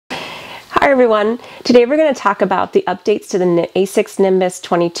Hi everyone, today we're going to talk about the updates to the Asics Nimbus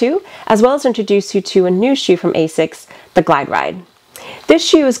 22, as well as introduce you to a new shoe from Asics, the Glideride. This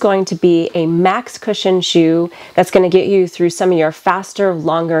shoe is going to be a max cushion shoe that's going to get you through some of your faster,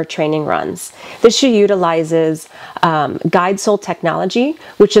 longer training runs. This shoe utilizes guide sole technology,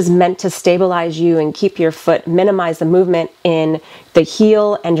 which is meant to stabilize you and keep your foot, minimize the movement in the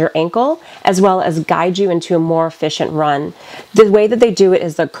heel and your ankle, as well as guide you into a more efficient run. The way that they do it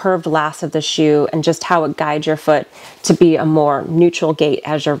is the curved last of the shoe and just how it guides your foot to be a more neutral gait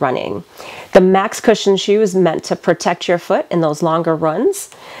as you're running. The max cushion shoe is meant to protect your foot in those longer runs.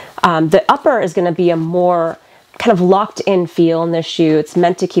 The upper is going to be a more kind of locked in feel in this shoe. It's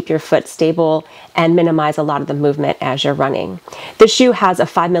meant to keep your foot stable and minimize a lot of the movement as you're running. This shoe has a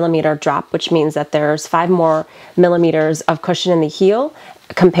 5mm drop, which means that there's 5 more millimeters of cushion in the heel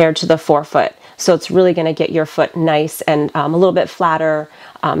compared to the forefoot. So it's really going to get your foot nice and a little bit flatter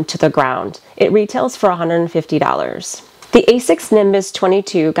to the ground. It retails for $150. The Asics Nimbus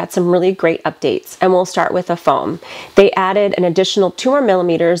 22 got some really great updates, and we'll start with the foam. They added an additional 2 more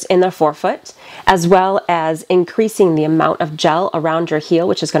millimeters in the forefoot, as well as increasing the amount of gel around your heel,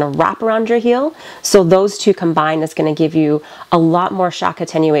 which is going to wrap around your heel. So those two combined is going to give you a lot more shock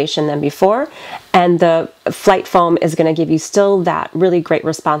attenuation than before, and the flight foam is going to give you still that really great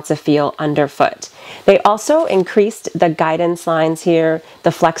responsive feel underfoot. They also increased the guidance lines here,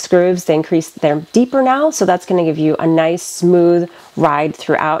 the flex grooves. They're deeper now, so that's going to give you a nice smooth ride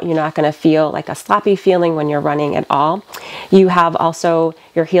throughout. You're not going to feel like a sloppy feeling when you're running at all. You have also,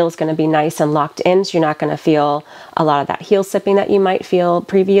 your heel is going to be nice and locked in, so you're not going to feel a lot of that heel slipping that you might feel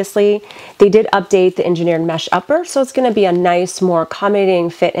previously. They did update the engineered mesh upper, so it's going to be a nice, more accommodating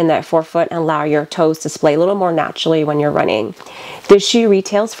fit in that forefoot and allow your toes to splay a little more naturally when you're running. This shoe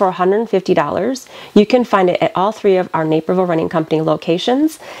retails for $150. You can find it at all 3 of our Naperville Running Company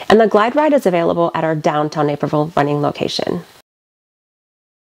locations, and the Glideride is available at our downtown Naperville running location.